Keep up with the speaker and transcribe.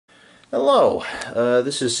Hello,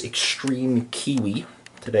 this is Extreme Kiwi.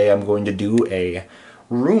 Today I'm going to do a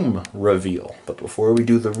room reveal. But before we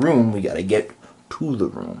do the room, we gotta get to the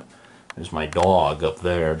room. There's my dog up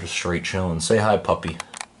there, just straight chilling. Say hi, puppy.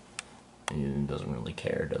 He doesn't really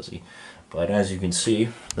care, does he? But as you can see,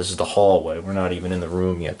 this is the hallway. We're not even in the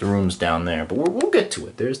room yet. The room's down there, but we'll get to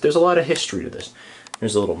it. There's a lot of history to this.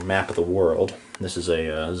 Here's a little map of the world. This is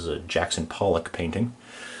a Jackson Pollock painting.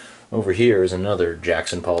 Over here is another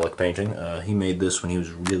Jackson Pollock painting. He made this when he was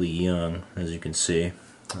really young, as you can see.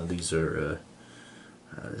 These are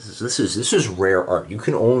this is rare art. You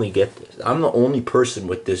can only get this. I'm the only person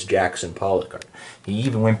with this Jackson Pollock art. He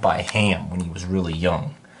even went by hand when he was really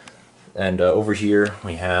young. And over here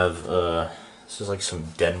we have this is like some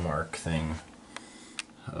Denmark thing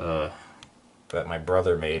that my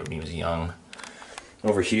brother made when he was young.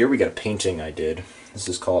 Over here we got a painting I did. This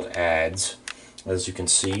is called Ads. As you can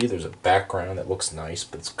see, there's a background that looks nice,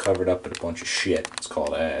 but it's covered up with a bunch of shit. It's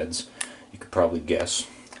called Ads. You could probably guess.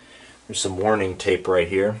 There's some warning tape right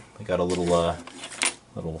here. We got a little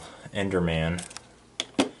Enderman.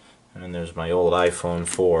 And then there's my old iPhone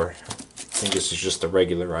 4. I think this is just a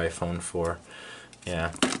regular iPhone 4.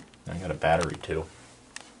 Yeah, I got a battery too.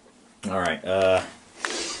 Alright,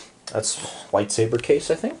 that's lightsaber case,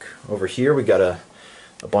 I think. Over here we got a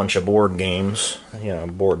bunch of board games. You know,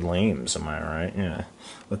 board lames, am I right? Yeah.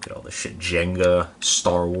 Look at all this shit. Jenga,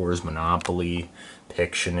 Star Wars, Monopoly,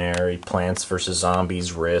 Pictionary, Plants vs.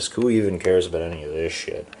 Zombies, Risk. Who even cares about any of this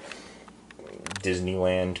shit?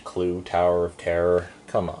 Disneyland, Clue, Tower of Terror.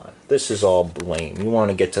 Come on. This is all lame. You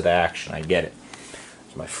want to get to the action. I get it.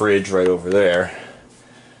 There's my fridge right over there.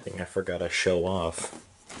 Thing I forgot to show off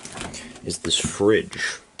is this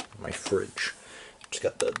fridge. My fridge. It's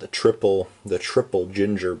got the triple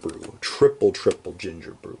ginger brew. Triple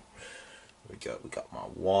ginger brew. We got my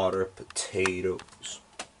water, potatoes,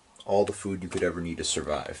 all the food you could ever need to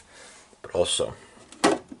survive. But also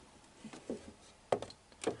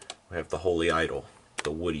we have the holy idol,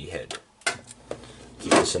 the woody head.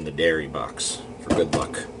 Keep this in the dairy box for good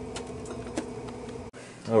luck.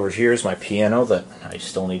 Over here is my piano that I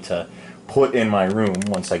still need to put in my room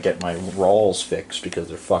once I get my rolls fixed because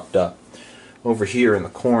they're fucked up. Over here in the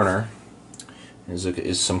corner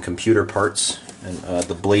is some computer parts and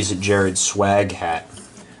the Blaze It Jared swag hat.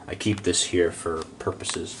 I keep this here for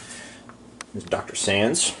purposes. There's Dr.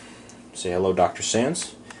 Sands. Say hello, Dr.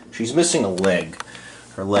 Sands. She's missing a leg.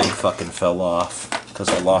 Her leg fucking fell off because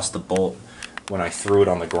I lost the bolt when I threw it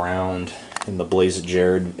on the ground in the Blaze It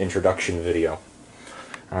Jared introduction video.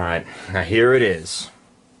 Alright, now here it is.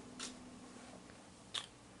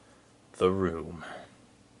 The room.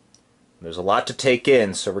 There's a lot to take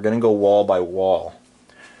in, so we're going to go wall by wall.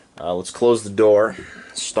 Let's close the door.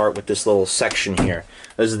 Start with this little section here.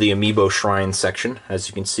 This is the Amiibo Shrine section, as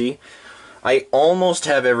you can see. I almost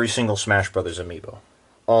have every single Smash Brothers Amiibo.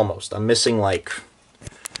 Almost. I'm missing like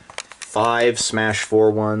 5 Smash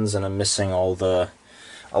 4 ones, and I'm missing a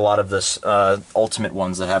lot of the Ultimate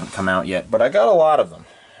ones that haven't come out yet. But I got a lot of them.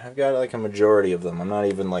 I've got like a majority of them.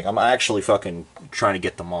 I'm actually fucking trying to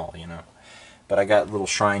get them all, you know. But I got a little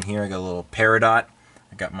shrine here. I got a little Peridot.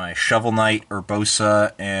 I got my Shovel Knight,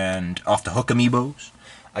 Urbosa, and Off the Hook amiibos.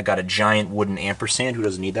 I got a giant wooden ampersand. Who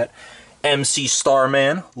doesn't need that? MC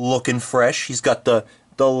Starman, looking fresh. He's got the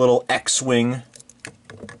little X-Wing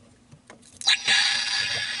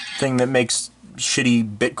thing that makes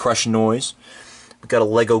shitty bit crush noise. We got a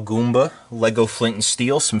Lego Goomba, Lego Flint and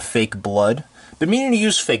Steel, some fake blood. Been meaning to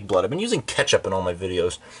use fake blood. I've been using ketchup in all my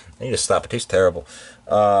videos. I need to stop. It tastes terrible.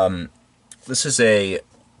 This is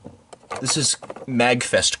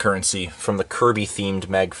Magfest currency from the Kirby themed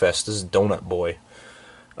Magfest. This is Donut Boy.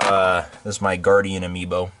 This is my Guardian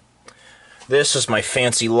amiibo. This is my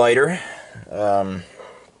fancy lighter.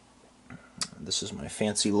 This is my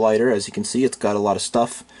fancy lighter. As you can see, it's got a lot of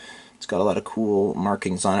stuff. It's got a lot of cool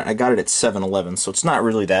markings on it. I got it at 7-Eleven, so it's not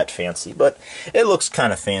really that fancy, but it looks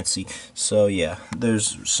kind of fancy. So yeah,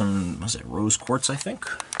 there's some, was it rose quartz, I think?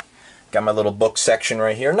 Got my little book section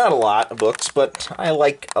right here. Not a lot of books, but I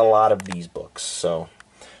like a lot of these books. So,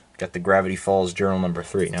 got the Gravity Falls Journal number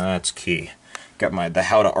 3. Now that's key. Got the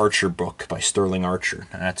How to Archer book by Sterling Archer.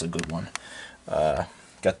 Now that's a good one.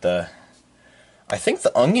 Got I think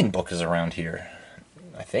the Onion book is around here.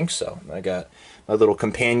 I think so. I got my little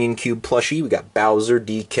companion cube plushie. We got Bowser,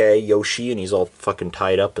 DK, Yoshi, and he's all fucking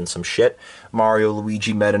tied up in some shit. Mario,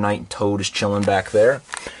 Luigi, Meta Knight, and Toad is chilling back there.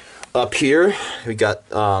 Up here, we got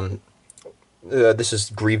this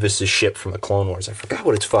is Grievous's ship from the Clone Wars. I forgot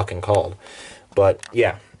what it's fucking called. But,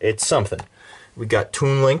 yeah, it's something. We got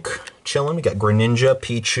Toon Link chilling. We got Greninja,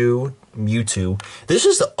 Pichu, Mewtwo. This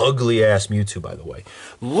is the ugly ass Mewtwo, by the way.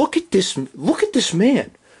 Look at this. Look at this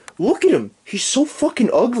man. Look at him. He's so fucking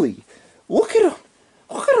ugly. Look at him.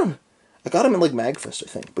 Look at him. I got him in like Magfest, I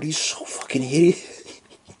think, but he's so fucking hideous.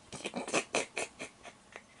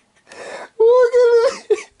 Look at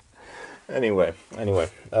him. Anyway,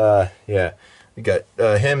 yeah. We got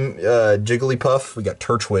him, Jigglypuff. We got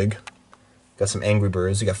Turtwig. Got some Angry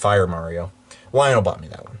Birds. We got Fire Mario. Lionel bought me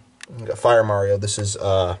that one. We got Fire Mario. This is,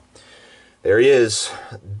 there he is.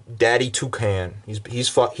 Daddy Toucan.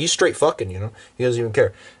 He's straight fucking, you know. He doesn't even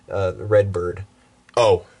care. The Red Bird.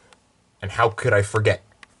 Oh, and how could I forget?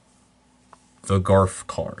 The Garf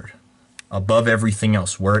card. Above everything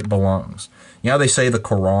else, where it belongs. You know how they say the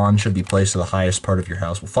Quran should be placed at the highest part of your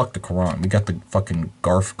house? Well, fuck the Quran. We got the fucking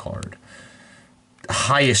Garf card.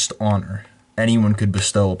 Highest honor anyone could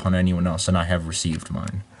bestow upon anyone else, and I have received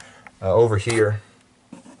mine. Over here,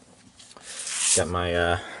 got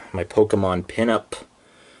my my Pokemon pinup,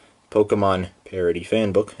 Pokemon parody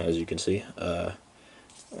fan book, as you can see.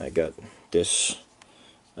 I got this.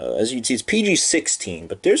 As you can see, it's PG-16,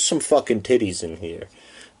 but there's some fucking titties in here.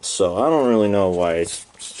 So I don't really know why it's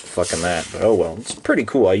fucking that, but oh well. It's pretty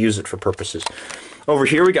cool. I use it for purposes. Over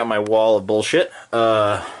here we got my wall of bullshit.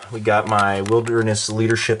 We got my Wilderness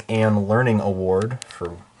Leadership and Learning Award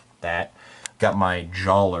for that. Got my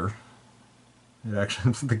Jawler. It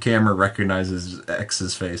actually, the camera recognizes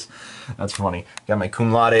X's face. That's funny. Got my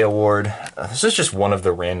Cum Laude Award. This is just one of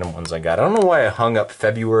the random ones I got. I don't know why I hung up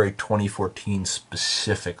February 2014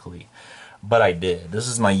 specifically, but I did. This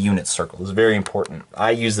is my unit circle. This is very important. I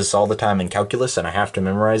use this all the time in calculus, and I have to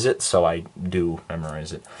memorize it, so I do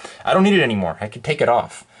memorize it. I don't need it anymore. I could take it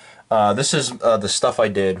off. This is the stuff I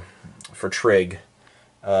did for Trig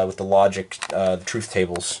with the logic, the truth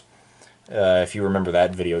tables. If you remember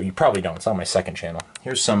that video. You probably don't. It's on my second channel.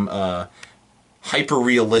 Here's some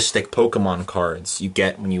hyper-realistic Pokemon cards you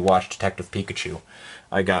get when you watch Detective Pikachu.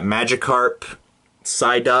 I got Magikarp,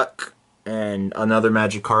 Psyduck, and another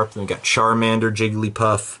Magikarp. Then we got Charmander,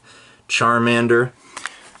 Jigglypuff, Charmander,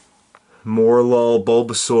 Morlul,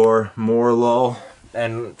 Bulbasaur, Morlul,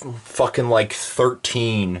 and fucking like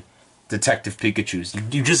 13 Detective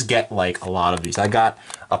Pikachus. You just get like a lot of these. I got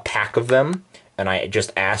a pack of them, and I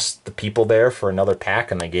just asked the people there for another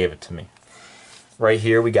pack, and they gave it to me. Right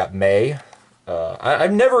here we got May.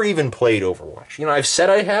 I've never even played Overwatch. You know, I've said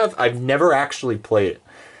I have. I've never actually played it.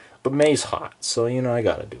 But May's hot, so, you know, I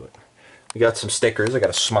gotta do it. We got some stickers. I got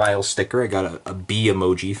a smile sticker. I got a bee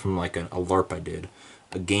emoji from, like, a LARP I did.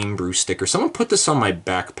 A Game Brew sticker. Someone put this on my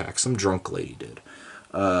backpack. Some drunk lady did.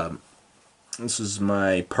 This is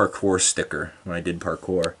my parkour sticker when I did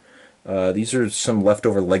parkour. These are some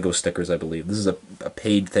leftover Lego stickers, I believe. This is a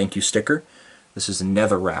paid thank you sticker. This is a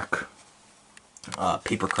Netherrack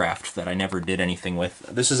papercraft that I never did anything with.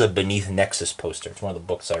 This is a Beneath Nexus poster. It's one of the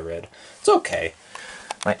books I read. It's okay.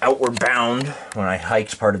 My Outward Bound when I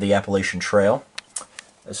hiked part of the Appalachian Trail.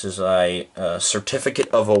 This is a certificate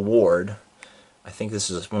of award. I think this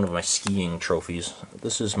is one of my skiing trophies.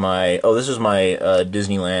 This is my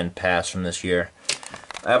Disneyland pass from this year.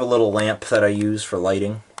 I have a little lamp that I use for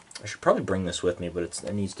lighting. I should probably bring this with me, but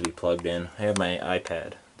it needs to be plugged in. I have my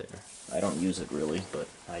iPad there. I don't use it really, but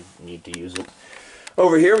I need to use it.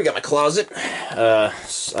 Over here we got my closet. I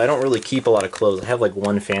don't really keep a lot of clothes. I have like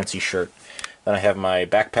one fancy shirt. Then I have my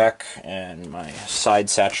backpack and my side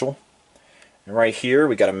satchel. And right here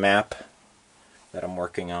we got a map that I'm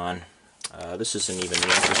working on. This isn't even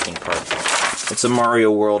the interesting part. It's a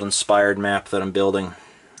Mario World inspired map that I'm building.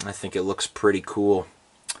 I think it looks pretty cool.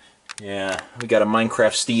 Yeah, we got a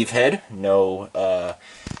Minecraft Steve head. No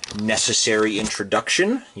necessary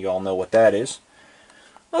introduction. You all know what that is.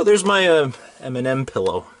 Oh, there's my M&M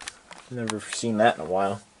pillow. Never seen that in a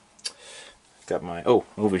while. Got my... Oh,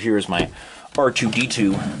 over here is my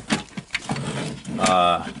R2-D2.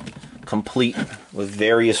 Complete with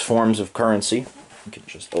various forms of currency. You can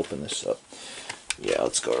just open this up. Yeah,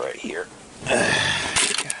 let's go right here.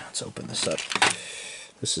 Let's open this up.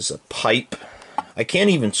 This is a pipe. I can't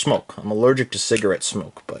even smoke. I'm allergic to cigarette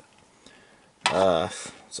smoke, but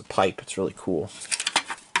it's a pipe. It's really cool.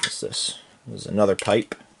 What's this? This is another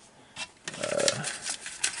pipe.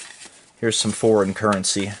 Here's some foreign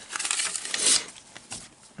currency.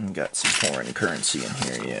 We got some foreign currency in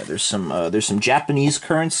here. Yeah, there's some Japanese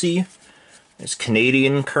currency. There's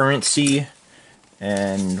Canadian currency.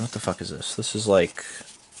 And what the fuck is this? This is like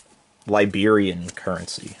Liberian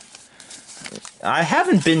currency. I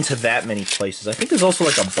haven't been to that many places. I think there's also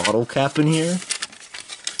like a bottle cap in here.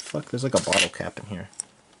 Fuck, there's like a bottle cap in here.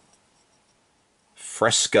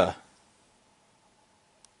 Fresca.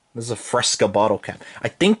 This is a Fresca bottle cap. I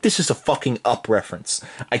think this is a fucking Up reference.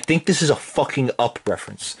 I think this is a fucking Up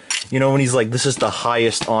reference. You know, when he's like, this is the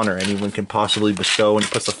highest honor anyone can possibly bestow, and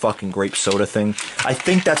he puts the fucking grape soda thing. I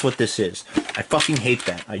think that's what this is. I fucking hate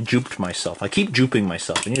that. I duped myself. I keep duping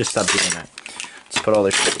myself. I need to stop doing that. Let's put all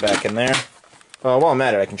this shit back in there. While I'm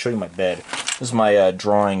at it, I can show you my bed. This is my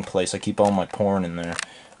drawing place. I keep all my porn in there.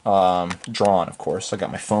 Drawn, of course. I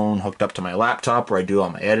got my phone hooked up to my laptop where I do all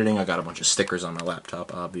my editing. I got a bunch of stickers on my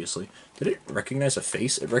laptop, obviously. Did it recognize a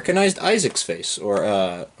face? It recognized Isaac's face, or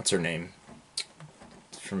what's her name?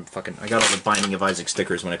 From fucking, I got all the Binding of Isaac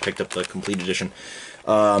stickers when I picked up the complete edition.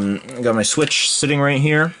 I got my Switch sitting right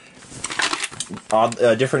here.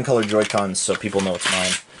 Different colored Joy-Cons so people know it's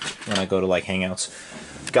mine when I go to like hangouts.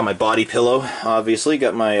 Got my body pillow, obviously.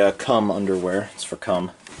 Got my cum underwear. It's for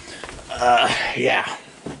cum. Yeah.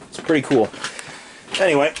 It's pretty cool.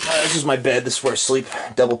 Anyway, this is my bed. This is where I sleep.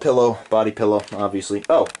 Double pillow, body pillow, obviously.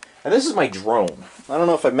 Oh, and this is my drone. I don't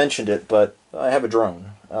know if I mentioned it, but I have a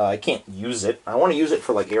drone. I can't use it. I want to use it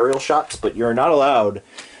for like aerial shots, but you're not allowed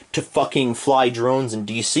to fucking fly drones in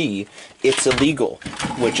DC. It's illegal,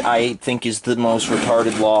 which I think is the most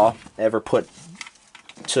retarded law ever put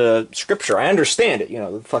to scripture. I understand it. You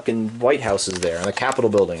know, the fucking White House is there, and the Capitol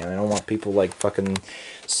building, and I don't want people like fucking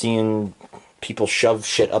seeing people shove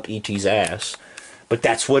shit up E.T.'s ass. But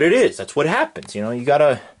that's what it is. That's what happens. You know, you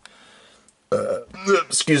gotta...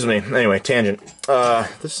 excuse me. Anyway, tangent.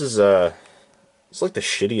 This is, it's like the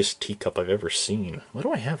shittiest teacup I've ever seen. Why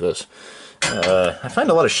do I have this? I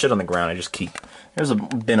find a lot of shit on the ground I just keep. There's a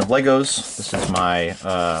bin of Legos. This is my,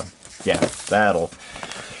 yeah,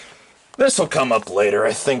 this'll come up later,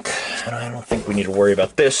 I think. I don't think we need to worry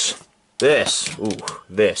about this. This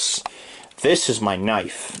is my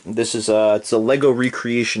knife. This is it's a Lego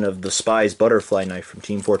recreation of the Spy's butterfly knife from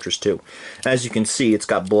Team Fortress 2. As you can see, it's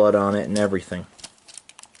got blood on it and everything.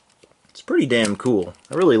 It's pretty damn cool.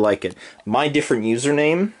 I really like it. My different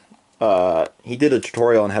username, he did a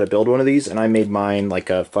tutorial on how to build one of these, and I made mine like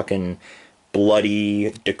a fucking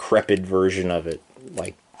bloody, decrepit version of it.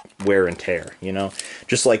 Like, wear and tear, you know?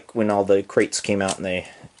 Just like when all the crates came out and they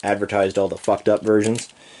advertised all the fucked up versions.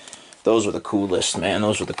 Those were the coolest, man.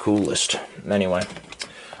 Those were the coolest. Anyway,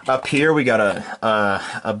 up here we got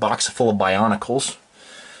a box full of Bionicles.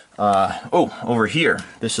 Oh, over here,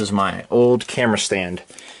 this is my old camera stand.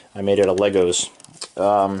 I made it out of Legos.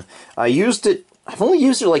 I used it. I've only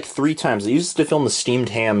used it like 3 times. I used it to film the Steamed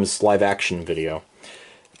Hams live action video.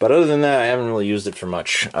 But other than that, I haven't really used it for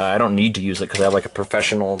much. I don't need to use it because I have like a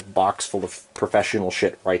professional box full of professional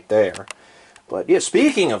shit right there. But yeah,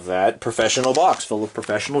 speaking of that, professional box full of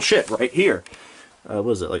professional shit right here. What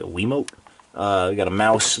is it, like a Wiimote? We got a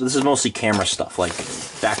mouse. This is mostly camera stuff, like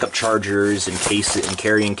backup chargers and cases and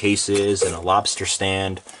carrying cases and a lobster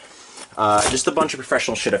stand. Just a bunch of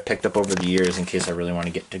professional shit I've picked up over the years in case I really want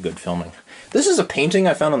to get to good filming. This is a painting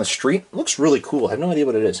I found on the street. It looks really cool. I have no idea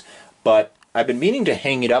what it is. But I've been meaning to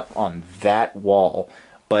hang it up on that wall.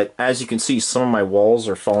 But as you can see, some of my walls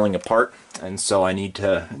are falling apart, and so I need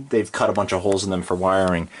to, they've cut a bunch of holes in them for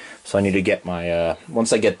wiring, so I need to get my,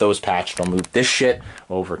 once I get those patched, I'll move this shit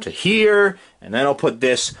over to here, and then I'll put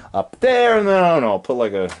this up there, and then, I don't know, I'll put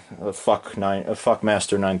like a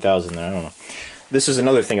Fuckmaster 9000 there, I don't know. This is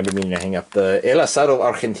another thing I've been meaning to hang up, the El Asado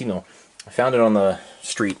Argentino. I found it on the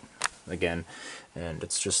street, again, and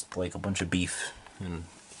it's just like a bunch of beef, and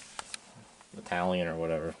Italian or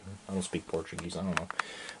whatever. I don't speak Portuguese, I don't know.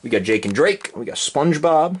 We got Jake and Drake, we got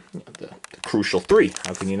SpongeBob, the Crucial 3,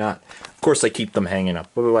 how can you not? Of course I keep them hanging up,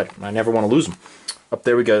 but I never want to lose them. Up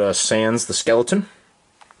there we got Sans the Skeleton.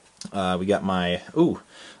 We got my,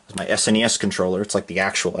 my SNES controller. It's like the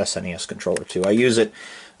actual SNES controller too. I use it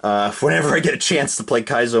whenever I get a chance to play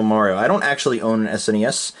Kaizo Mario. I don't actually own an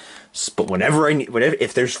SNES, but whenever I need,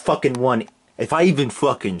 if there's fucking one, if I even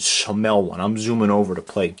fucking smell one, I'm zooming over to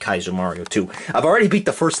play Kaizo Mario 2. I've already beat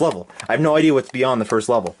the first level. I have no idea what's beyond the first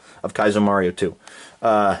level of Kaizo Mario 2.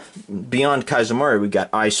 Beyond Kaizo Mario, we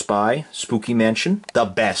got I Spy, Spooky Mansion, the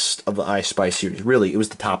best of the I Spy series. Really, it was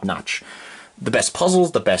the top notch. The best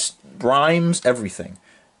puzzles, the best rhymes, everything.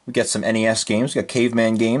 We got some NES games, we got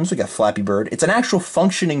Caveman games, we got Flappy Bird. It's an actual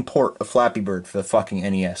functioning port of Flappy Bird for the fucking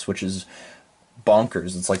NES, which is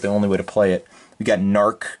bonkers. It's like the only way to play it. We got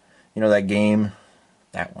Narc. You know that game?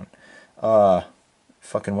 That one.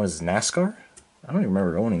 Fucking, what is it, NASCAR? I don't even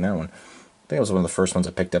remember owning that one. I think it was one of the first ones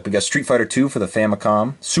I picked up. We got Street Fighter 2 for the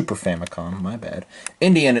Famicom. Super Famicom, my bad.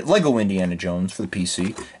 Lego Indiana Jones for the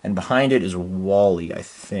PC. And behind it is Wally, I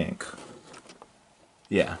think.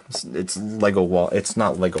 Yeah, it's Lego Wally. It's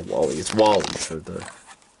not Lego Wally. It's Wally for the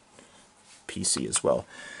PC as well.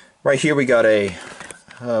 Right here we got a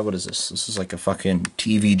what is this? This is like a fucking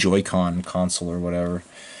TV Joy-Con console or whatever.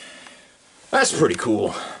 That's pretty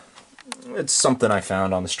cool. It's something I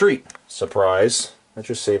found on the street. Surprise. That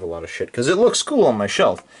just saved a lot of shit, because it looks cool on my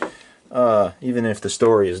shelf. Even if the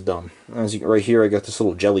story is dumb. As you, right here I got this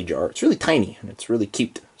little jelly jar. It's really tiny, and it's really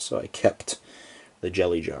cute, so I kept the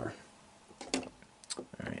jelly jar.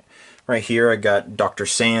 Alright. Right here I got Dr.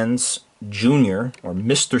 Sands Jr., or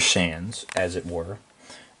Mr. Sands, as it were.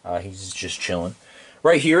 He's just chilling.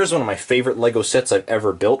 Right here is one of my favorite Lego sets I've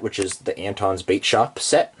ever built, which is the Anton's Bait Shop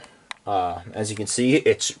set. As you can see,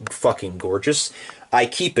 it's fucking gorgeous. I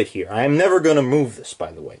keep it here. I am never going to move this,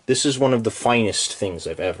 by the way. This is one of the finest things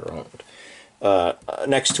I've ever owned.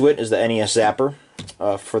 Next to it is the NES Zapper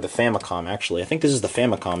for the Famicom, actually. I think this is the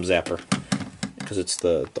Famicom Zapper, because it's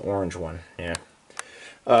the orange one. Yeah.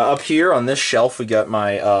 Up here on this shelf, we got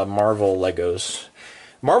my Marvel Legos.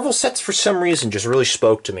 Marvel sets, for some reason, just really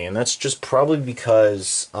spoke to me, and that's just probably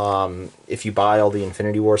because if you buy all the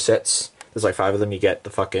Infinity War sets, there's like 5 of them, you get the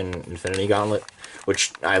fucking Infinity Gauntlet,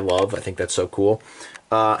 which I love. I think that's so cool.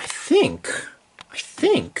 I think,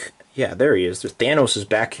 yeah, there he is. Thanos is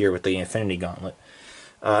back here with the Infinity Gauntlet.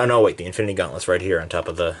 No, wait, the Infinity Gauntlet's right here on top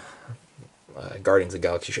of the Guardians of the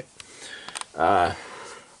Galaxy shit.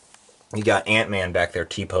 You got Ant-Man back there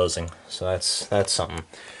T-posing, so that's something.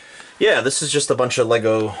 Yeah, this is just a bunch of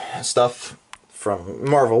Lego stuff from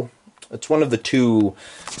Marvel. It's one of the 2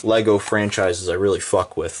 Lego franchises I really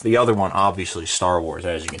fuck with. The other one, obviously, Star Wars.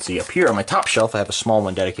 As you can see up here on my top shelf, I have a small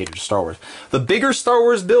one dedicated to Star Wars. The bigger Star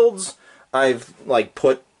Wars builds, I've like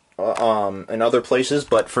put in other places,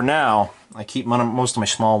 but for now, I keep most of my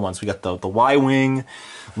small ones. We got the Y-Wing,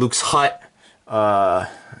 Luke's hut, the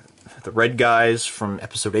red guys from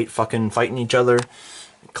Episode 8 fucking fighting each other.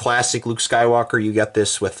 Classic Luke Skywalker. You got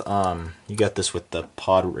this with the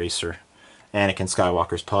Pod Racer. Anakin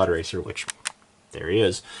Skywalker's Pod Racer, which, there he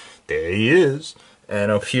is. There he is.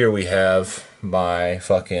 And up here we have my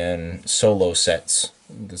fucking solo sets.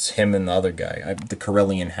 It's him and the other guy. The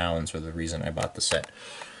Corellian Hounds were the reason I bought the set.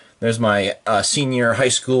 There's my senior high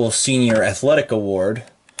school senior athletic award.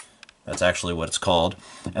 That's actually what it's called.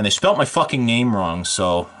 And they spelt my fucking name wrong,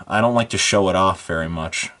 so I don't like to show it off very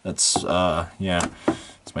much. That's, yeah.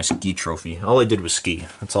 It's my ski trophy. All I did was ski.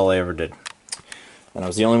 That's all I ever did. And I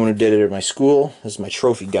was the only one who did it at my school. This is my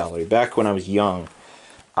trophy gallery. Back when I was young,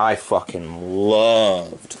 I fucking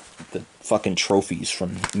loved the fucking trophies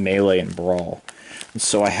from Melee and Brawl. And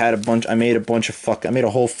so I had I made a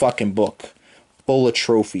whole fucking book full of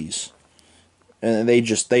trophies. And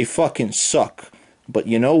they fucking suck. But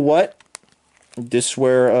you know what? It's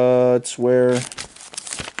where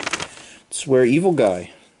Evil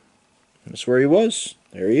Guy. That's where he was.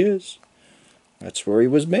 There he is. That's where he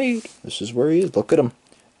was made. This is where he is. Look at him.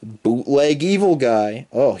 Bootleg Evil Guy.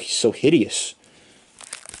 Oh, he's so hideous.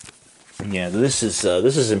 Yeah, this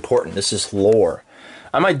is important. This is lore.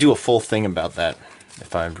 I might do a full thing about that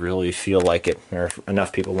if I really feel like it, or if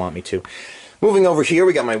enough people want me to. Moving over here,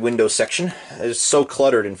 we got my window section. It's so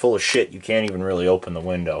cluttered and full of shit, you can't even really open the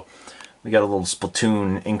window. We got a little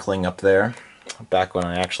Splatoon inkling up there, back when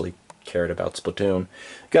I actually cared about Splatoon.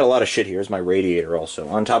 Got a lot of shit here. Here's my radiator also.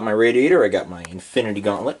 On top of my radiator, I got my Infinity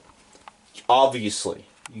Gauntlet. Obviously,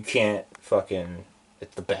 you can't fucking...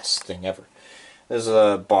 It's the best thing ever. There's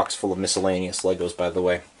a box full of miscellaneous Legos, by the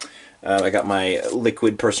way. I got my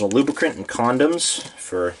liquid personal lubricant and condoms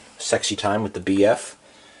for sexy time with the BF.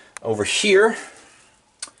 Over here,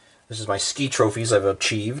 this is my ski trophies I've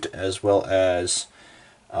achieved, as well as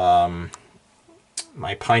my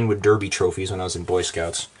Pinewood Derby trophies when I was in Boy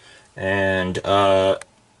Scouts. And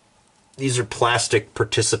these are plastic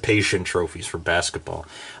participation trophies for basketball.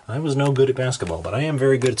 I was no good at basketball, but I am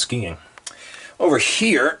very good at skiing. Over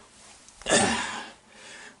here,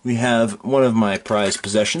 we have one of my prized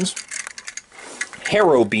possessions.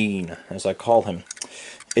 Hero Bean, as I call him.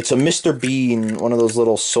 It's a Mr. Bean, one of those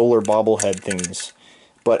little solar bobblehead things.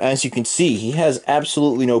 But as you can see, he has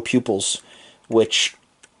absolutely no pupils, which...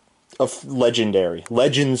 legendary.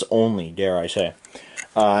 Legends only, dare I say.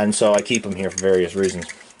 And so I keep him here for various reasons.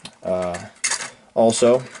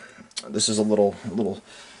 Also, this is a little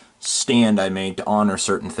stand I made to honor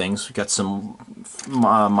certain things. We got some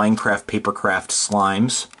Minecraft Papercraft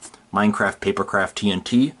slimes, Minecraft Papercraft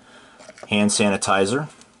TNT, hand sanitizer,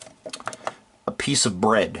 a piece of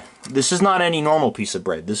bread. This is not any normal piece of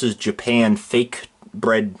bread. This is Japan fake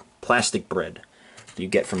bread, plastic bread that you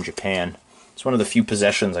get from Japan. It's one of the few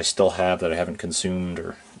possessions I still have that I haven't consumed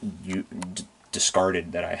or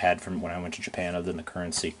discarded that I had from when I went to Japan, other than the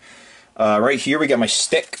currency. Right here we got my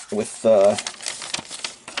stick with the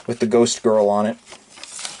ghost girl on it.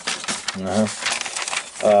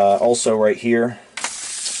 Also right here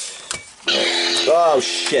Oh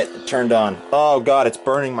shit, it turned on. Oh god, it's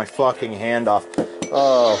burning my fucking hand off.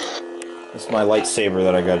 Oh, this is my lightsaber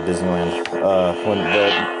that I got at Disneyland.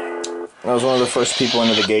 I was one of the first people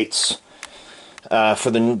into the gates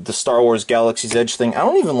for the Star Wars Galaxy's Edge thing. I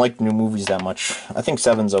don't even like new movies that much. I think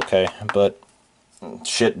 7's okay, but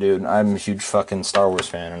shit, dude, I'm a huge fucking Star Wars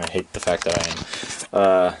fan, and I hate the fact that I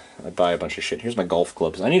am. I buy a bunch of shit. Here's my golf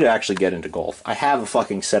clubs. I need to actually get into golf. I have a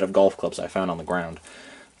fucking set of golf clubs I found on the ground,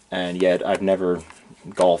 and yet I've never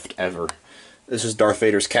golfed ever. This is Darth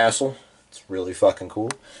Vader's castle. It's really fucking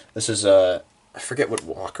cool. This is I forget what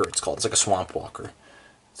walker it's called. It's like a swamp walker.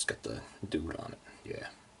 It's got the dude on it. Yeah,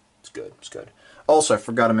 it's good. It's good. Also, I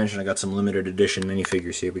forgot to mention I got some limited edition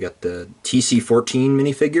minifigures here. We got the TC-14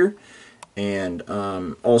 minifigure, and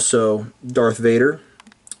also Darth Vader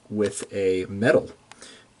with a medal.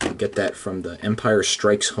 You get that from the Empire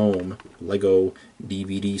Strikes Home Lego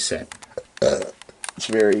DVD set. It's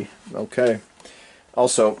very okay.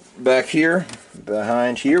 Also, back here,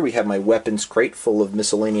 behind here, we have my weapons crate full of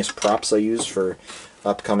miscellaneous props I use for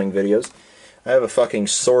upcoming videos. I have a fucking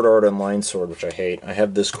Sword Art Online sword, which I hate. I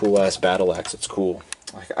have this cool-ass battle axe. It's cool.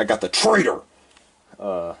 I got the Traitor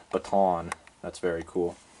baton. That's very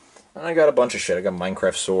cool. And I got a bunch of shit. I got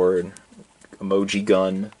Minecraft sword, emoji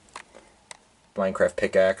gun, Minecraft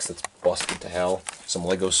pickaxe that's busted to hell, some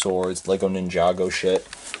Lego swords, Lego Ninjago shit.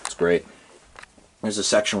 It's great. There's a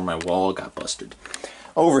section where my wall got busted.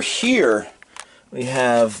 Over here, we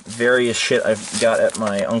have various shit I've got at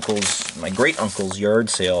my great uncle's yard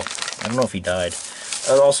sale. I don't know if he died.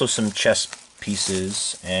 Also some chess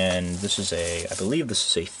pieces, and this is I believe this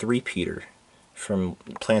is a three-peater from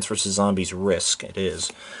Plants vs. Zombies Risk. It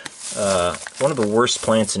is. One of the worst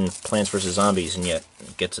plants in Plants vs. Zombies, and yet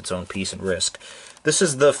it gets its own piece in Risk. This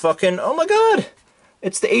is the fucking, oh my god!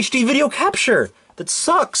 It's the HD video capture! That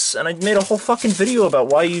sucks! And I made a whole fucking video about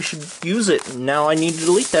why you should use it, and now I need to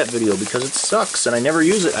delete that video because it sucks, and I never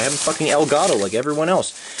use it. I have a fucking Elgato like everyone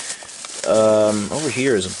else. Over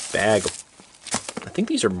here is a bag of, I think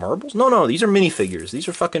these are marbles? No, these are minifigures. These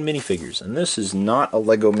are fucking minifigures, and this is not a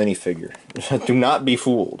Lego minifigure. Do not be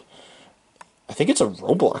fooled. I think it's a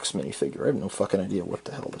Roblox minifigure. I have no fucking idea what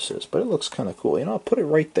the hell this is, but it looks kind of cool. You know, I'll put it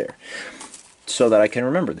right there so that I can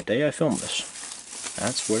remember the day I filmed this.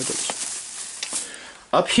 That's what it is.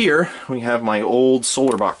 Up here, we have my old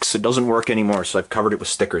solar box. It doesn't work anymore, so I've covered it with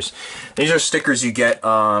stickers. These are stickers you get.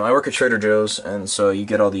 I work at Trader Joe's, and so you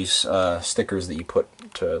get all these stickers that you put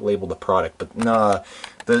to label the product. But nah,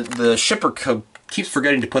 the shipper keeps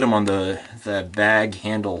forgetting to put them on the bag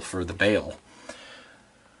handle for the bale.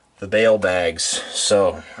 The bale bags.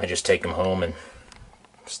 So I just take them home and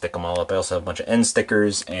stick them all up. I also have a bunch of end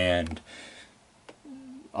stickers and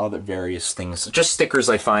other various things. Just stickers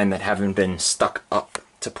I find that haven't been stuck up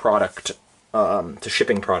to product, to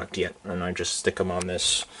shipping product yet. And I just stick them on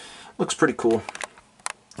this. Looks pretty cool.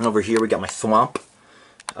 And over here we got my Thwomp.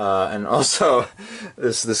 And also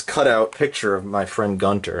this cutout picture of my friend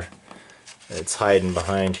Gunter. It's hiding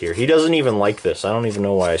behind here. He doesn't even like this. I don't even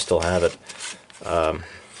know why I still have it.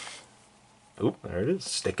 Oop, there it is,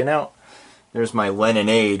 sticking out. There's my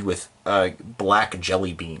Leninade with black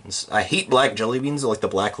jelly beans. I hate black jelly beans, like the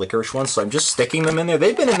black licorice ones, so I'm just sticking them in there.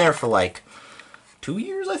 They've been in there for like 2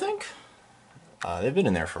 years, I think. They've been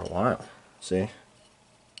in there for a while. See?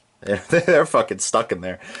 They're fucking stuck in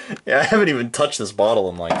there. Yeah, I haven't even touched this bottle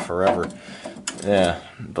in like forever. Yeah,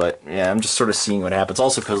 but yeah, I'm just sort of seeing what happens.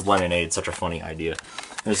 Also because Leninade, such a funny idea.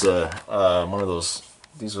 There's one of those,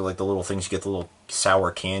 these are like the little things you get the little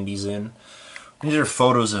sour candies in. These are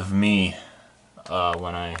photos of me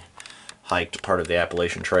when I hiked part of the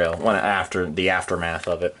Appalachian Trail, after the aftermath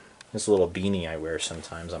of it. This little beanie I wear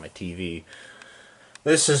sometimes on my TV.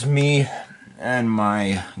 This is me and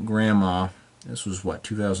my grandma. This was, what,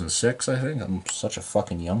 2006, I think? I'm such a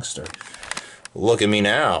fucking youngster. Look at me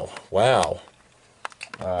now. Wow.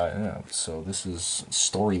 Yeah, so this is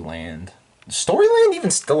Storyland. Is Storyland even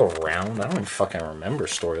still around? I don't even fucking remember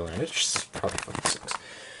Storyland. It just probably fucking sucks.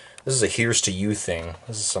 This is a Here's to You thing.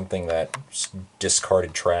 This is something that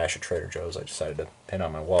discarded trash at Trader Joe's. I decided to pin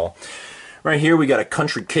on my wall. Right here we got a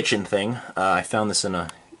Country Kitchen thing. I found this in a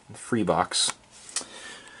free box.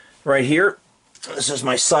 Right here, this is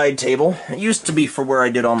my side table. It used to be for where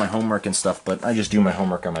I did all my homework and stuff, but I just do my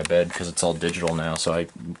homework on my bed because it's all digital now, so I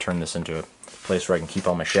turned this into a place where I can keep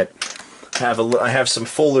all my shit. I have some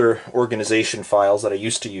folder organization files that I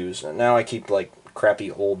used to use, and now I keep like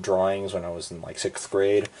crappy old drawings when I was in like 6th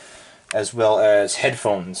grade, as well as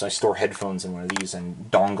headphones. I store headphones in one of these,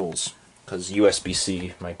 and dongles, because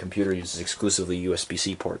USB-C, my computer uses exclusively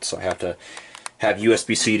USB-C ports, so I have to have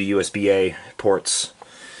USB-C to USB-A ports.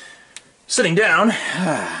 sitting down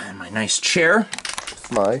in my nice chair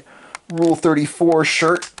with my Rule 34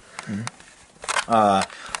 shirt.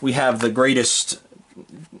 We have the greatest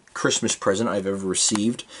Christmas present I've ever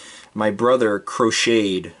received. My brother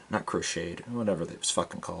not crocheted, whatever it was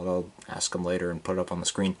fucking called. I'll ask him later and put it up on the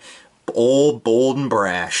screen. Old, bold, and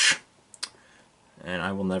brash. And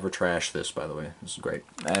I will never trash this, by the way. This is great.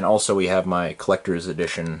 And also we have my collector's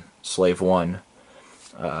edition Slave 1.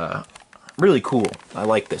 Really cool. I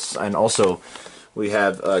like this. And also we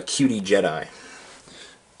have Cutie Jedi.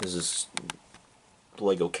 This is the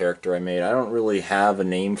Lego character I made. I don't really have a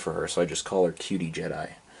name for her, so I just call her Cutie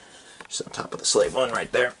Jedi. Just on top of the Slave 1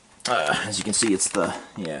 right there. As you can see, it's got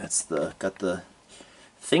the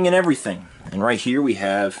thing and everything. And right here we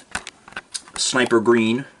have Sniper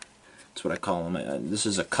Green. That's what I call him. This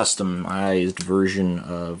is a customized version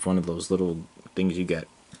of one of those little things you get.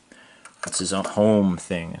 That's his own home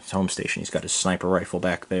thing, his home station. He's got his sniper rifle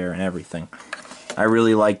back there and everything. I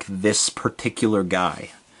really like this particular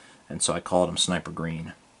guy, and so I called him Sniper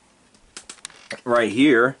Green. Right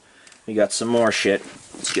here, we got some more shit.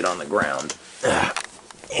 Let's get on the ground.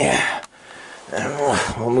 Yeah.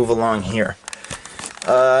 And we'll move along here.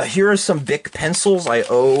 Here are some Bic pencils I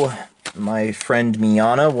owe my friend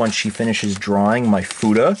Miana once she finishes drawing my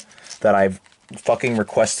Fuda that I've fucking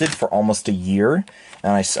requested for almost a year.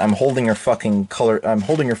 And I'm holding her fucking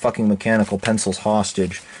mechanical pencils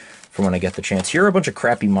hostage for when I get the chance. Here are a bunch of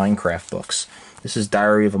crappy Minecraft books. This is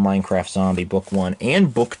Diary of a Minecraft Zombie, Book 1,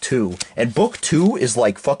 and Book 2. And Book 2 is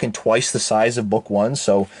like fucking twice the size of Book 1,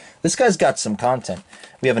 so this guy's got some content.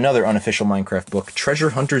 We have another unofficial Minecraft book, Treasure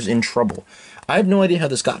Hunters in Trouble. I have no idea how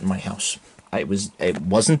this got in my house. It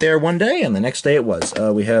wasn't there one day, and the next day it was.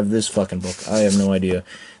 We have this fucking book. I have no idea.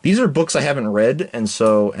 These are books I haven't read, and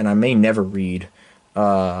I may never read.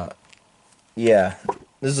 Yeah.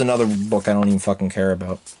 This is another book I don't even fucking care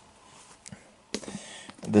about.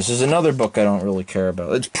 This is another book I don't really care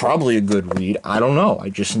about. It's probably a good read. I don't know. I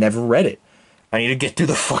just never read it. I need to get through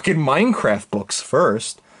the fucking Minecraft books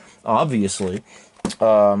first, obviously.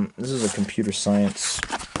 This is a computer science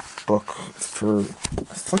book for...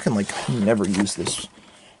 I never use this.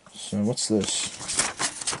 So what's this?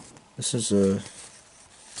 This is a...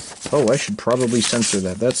 Oh, I should probably censor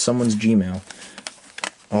that. That's someone's Gmail.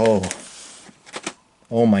 Oh.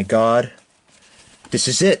 Oh my god. This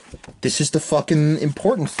is it. This is the fucking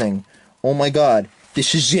important thing. Oh my god.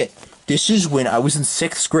 This is it. This is when I was in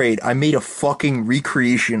 6th grade. I made a fucking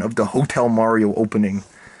recreation of the Hotel Mario opening.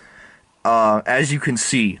 As you can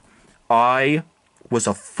see, I was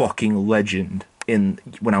a fucking legend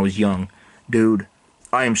when I was young. Dude,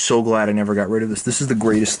 I am so glad I never got rid of this. This is the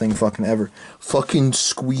greatest thing fucking ever. Fucking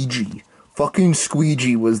Squeegee. Fucking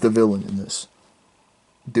Squeegee was the villain in this.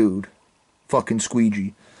 Dude. Fucking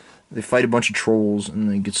Squeegee. They fight a bunch of trolls and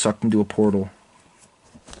they get sucked into a portal.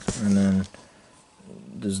 And then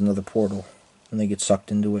there's another portal. And they get sucked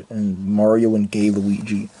into it. And Mario and Gay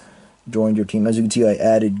Luigi joined your team. As you can see, I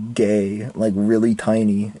added Gay, like really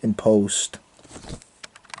tiny, in post.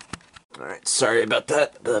 Alright, sorry about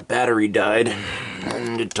that. The battery died.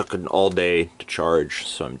 And it took all day to charge,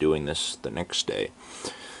 so I'm doing this the next day.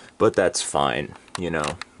 But that's fine. You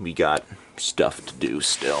know, we got stuff to do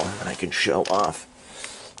still that I can show off.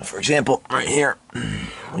 For example, right here,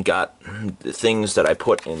 we got the things that I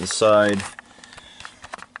put inside.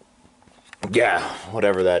 Yeah,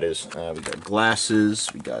 whatever that is. We got glasses.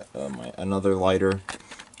 We got another lighter.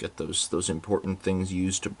 Got those important things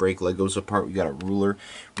used to break Legos apart. We got a ruler.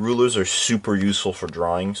 Rulers are super useful for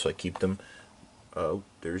drawing, so I keep them. Oh,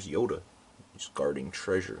 there's Yoda. He's guarding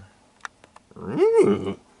treasure.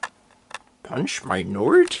 Punch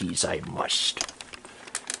minorities, I must.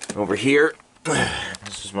 Over here,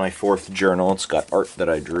 this is my 4th journal. It's got art that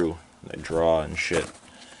I drew. I draw and shit.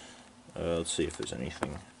 Let's see if there's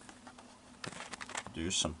anything.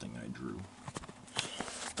 There's something I drew.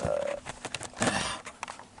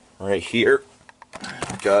 Right here,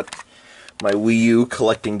 I've got my Wii U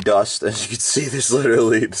collecting dust. As you can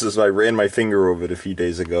see, I ran my finger over it a few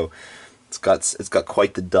days ago. It's got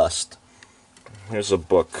quite the dust. Here's a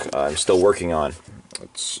book I'm still working on.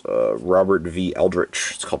 It's Robert V.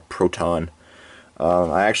 Eldritch. It's called Proton.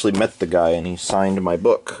 I actually met the guy and he signed my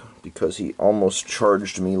book because he almost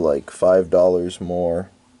charged me like $5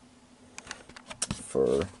 more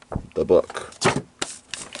for the book.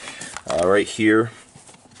 Right here,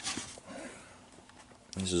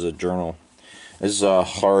 this is a journal. This is a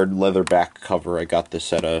hard leather back cover. I got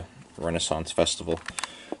this at a Renaissance festival.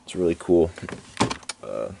 It's really cool.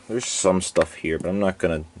 There's some stuff here, but I'm not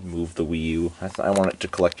going to move the Wii U. I want it to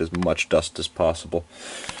collect as much dust as possible.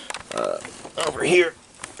 Over here,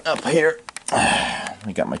 up here,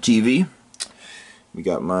 I got my TV. We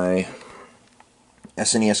got my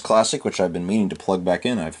SNES Classic, which I've been meaning to plug back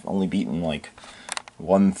in. I've only beaten like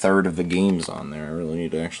 1/3 of the games on there. I really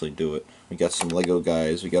need to actually do it. We got some Lego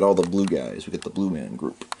guys. We got all the blue guys. We got the Blue Man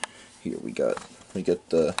Group. Here we got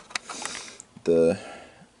the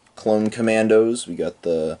Clone Commandos. We got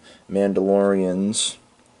the Mandalorians.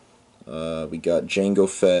 We got Jango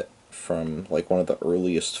Fett from like one of the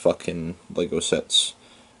earliest fucking Lego sets,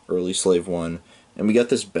 early Slave 1. And we got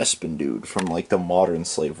this Bespin dude from like the modern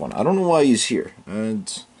Slave 1. I don't know why he's here.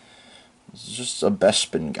 It's just a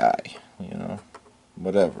Bespin guy, you know.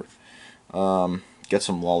 Whatever. Get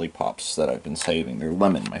some lollipops that I've been saving. They're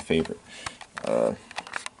lemon, my favorite.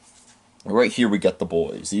 Right here we got the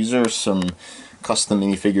boys. These are some custom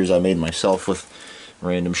minifigures I made myself with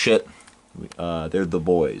random shit. They're the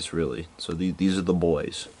boys, really. So these are the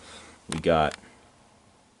boys. We got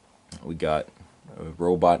a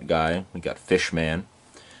robot guy. We got Fishman.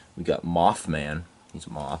 We got Mothman. He's a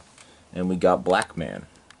moth. And we got Black Man.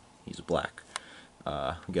 He's black.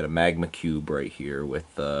 We got a magma cube right here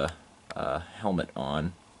with a helmet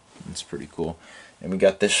on. It's pretty cool. And we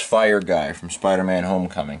got this fire guy from Spider-Man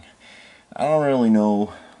Homecoming. I don't really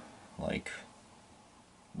know, like,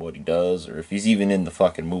 what he does or if he's even in the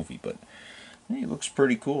fucking movie, but he looks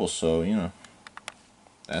pretty cool, so, you know,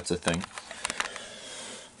 that's a thing.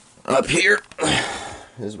 Up here, this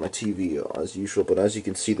is my TV as usual, but as you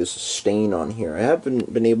can see, there's a stain on here. I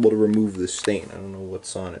haven't been able to remove this stain. I don't know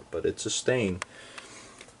what's on it, but it's a stain.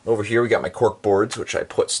 Over here, we got my cork boards, which I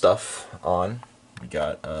put stuff on. We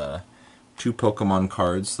got 2 Pokemon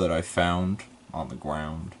cards that I found on the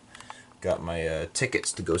ground. Got my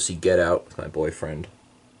tickets to go see Get Out with my boyfriend.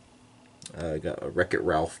 Got Wreck-It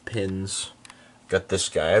Ralph pins. Got this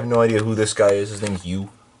guy. I have no idea who this guy is. His name's Yu.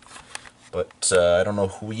 But I don't know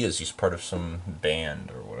who he is. He's part of some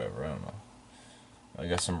band or whatever. I don't know. I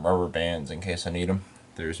got some rubber bands in case I need them.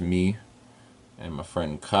 There's me and my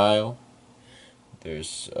friend Kyle.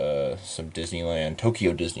 There's some Disneyland,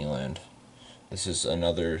 Tokyo Disneyland. This is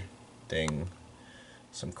another thing.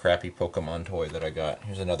 Some crappy Pokemon toy that I got.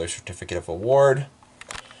 Here's another certificate of award.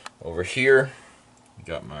 Over here, we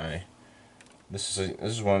got my. This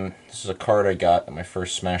is a card I got at my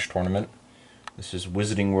first Smash tournament. This is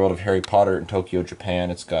Wizarding World of Harry Potter in Tokyo,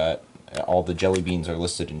 Japan. It's got all the jelly beans are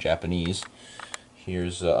listed in Japanese.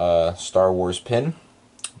 Here's a Star Wars pin.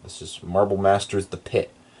 This is Marble Masters: The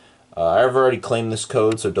Pit. I've already claimed this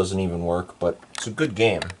code, so it doesn't even work, but it's a good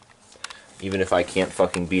game. Even if I can't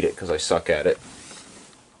fucking beat it because I suck at it.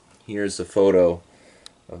 Here's a photo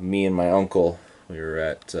of me and my uncle. We were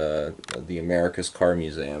at the America's Car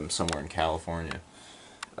Museum somewhere in California.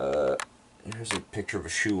 Here's a picture of a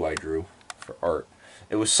shoe I drew for art.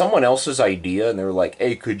 It was someone else's idea, and they were like,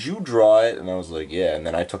 hey, could you draw it? And I was like, yeah, and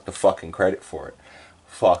then I took the fucking credit for it.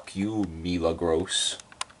 Fuck you, Mila Gross,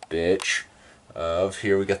 bitch. Over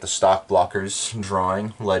here we got the stock blockers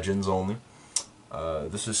drawing, Legends only.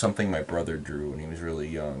 This is something my brother drew when he was really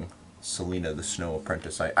young. Selena the Snow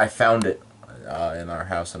Apprentice. I found it in our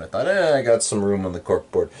house and I thought, I got some room on the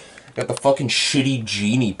corkboard. Got the fucking shitty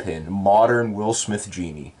Genie pin. Modern Will Smith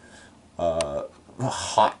Genie.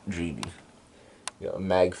 Hot Genie. We got a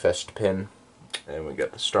Magfest pin. And we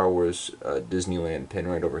got the Star Wars Disneyland pin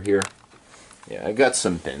right over here. Yeah, I got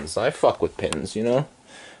some pins. I fuck with pins, you know?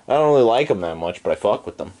 I don't really like them that much, but I fuck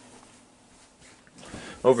with them.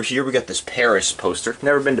 Over here we got this Paris poster.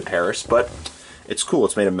 Never been to Paris, but it's cool.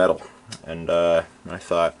 It's made of metal. And I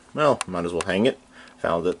thought, well, might as well hang it.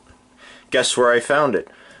 Found it. Guess where I found it?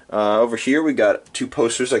 Over here we got 2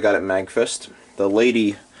 posters I got at MagFest. The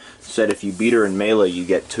lady said if you beat her in Melee you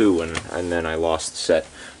get 2, and then I lost the set.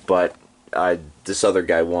 But this other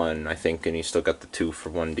guy won, I think, and he still got the 2 for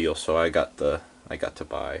 1 deal, so I got to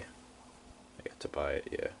buy it,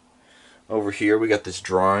 yeah. Over here we got this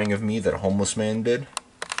drawing of me that a homeless man did.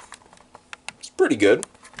 It's pretty good.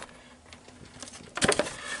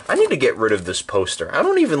 I need to get rid of this poster. I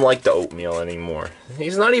don't even like the oatmeal anymore.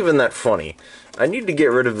 He's not even that funny. I need to get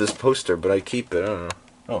rid of this poster, but I keep it. I don't know.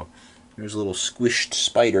 Oh, here's a little squished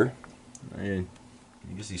spider. I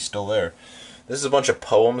guess he's still there. This is a bunch of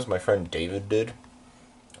poems my friend David did.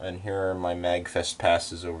 And here are my MagFest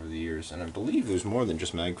passes over the years. And I believe there's more than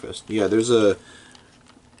just MagFest. Yeah, there's a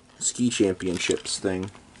ski championships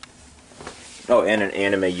thing. Oh, and an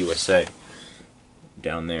Anime USA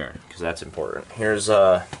down there, because that's important. Here's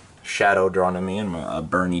a shadow drawn on me and a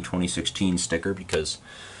Bernie 2016 sticker, because,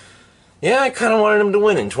 yeah, I kind of wanted him to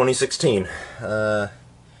win in 2016.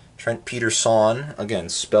 Trent Peterson, again,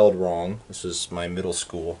 spelled wrong. This is my middle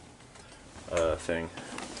school thing.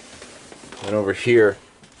 And over here,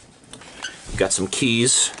 got some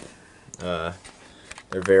keys.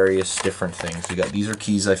 They're various different things. We got, these are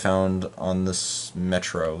keys I found on this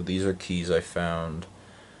metro. These are keys I found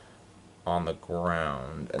on the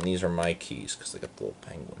ground. And these are my keys, because they got the little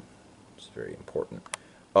penguin. It's very important.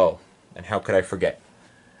 Oh, and how could I forget?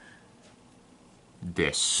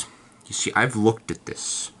 This. You see, I've looked at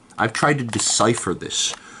this. I've tried to decipher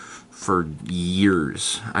this for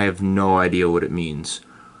years. I have no idea what it means.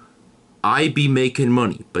 I be making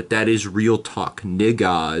money, but that is real talk.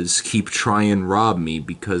 Niggas keep trying rob me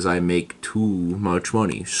because I make too much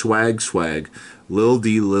money. Swag, swag. Lil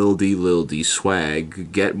D, lil D, lil D.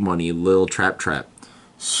 Swag. Get money, lil trap, trap.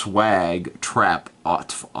 Swag, trap,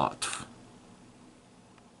 otf, otf.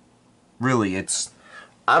 Really, it's...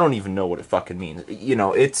 I don't even know what it fucking means. You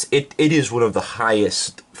know, it is one of the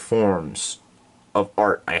highest forms of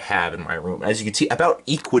art I have in my room. As you can see, about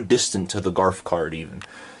equidistant to the Garf card even.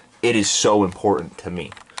 It is so important to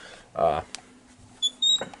me. And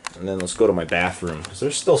then let's go to my bathroom, because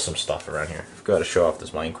there's still some stuff around here. I've got to show off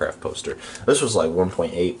this Minecraft poster. This was like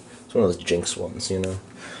 1.8. It's one of those Jinx ones, you know.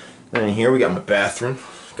 And in here we got my bathroom.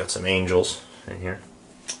 Got some angels in here.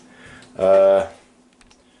 Got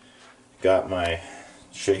my...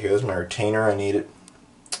 Here's my retainer, I need it.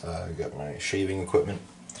 Got my shaving equipment.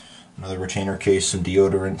 Another retainer case, some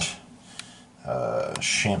deodorant.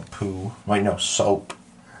 Shampoo. Wait, no, soap.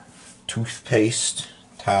 Toothpaste,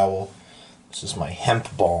 towel. This is my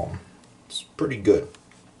hemp balm. It's pretty good.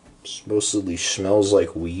 It mostly smells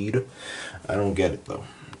like weed. I don't get it though.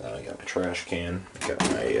 I got my trash can. I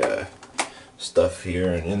got my stuff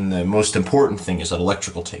here, and the most important thing is an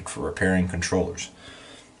electrical tape for repairing controllers.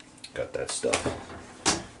 Got that stuff.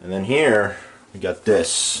 And then here we got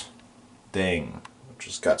this thing, which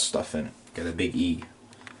has got stuff in it. Got a big E.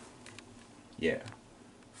 Yeah,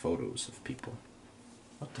 photos of people.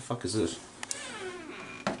 What the fuck is this?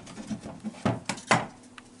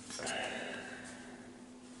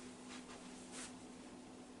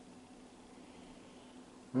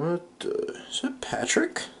 What? Is that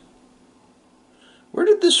Patrick? Where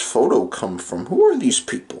did this photo come from? Who are these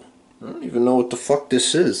people? I don't even know what the fuck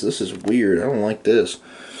this is. This is weird. I don't like this.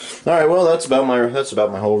 All right, well that's about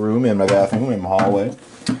my whole room and my bathroom and my hallway.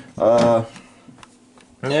 Yeah,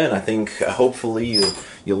 and I think hopefully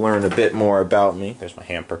you'll learn a bit more about me. There's my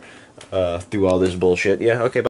hamper. Through all this bullshit. Yeah, okay, bye.